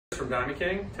from Diamond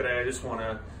King. Today I just want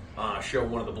to show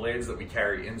one of the blades that we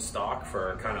carry in stock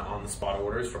for kind of on the spot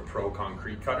orders for pro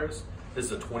concrete cutters. This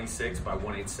is a 26 by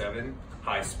 187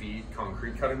 high speed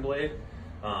concrete cutting blade.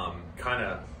 Kind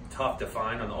of tough to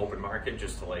find on the open market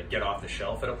just to like get off the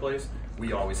shelf at a place.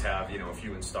 We always have, you know, a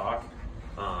few in stock.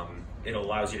 It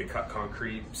allows you to cut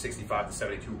concrete 65 to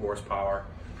 72 horsepower.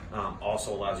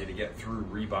 Also allows you to get through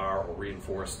rebar or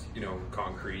reinforced, you know,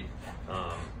 concrete,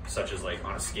 such as like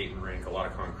on a skating rink. A lot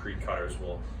of concrete cutters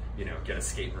will, you know, get a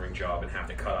skating rink job and have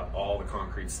to cut up all the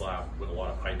concrete slab with a lot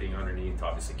of piping underneath to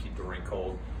obviously keep the rink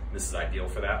cold. This is ideal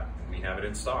for that. We have it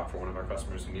in stock for one of our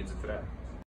customers who needs it today.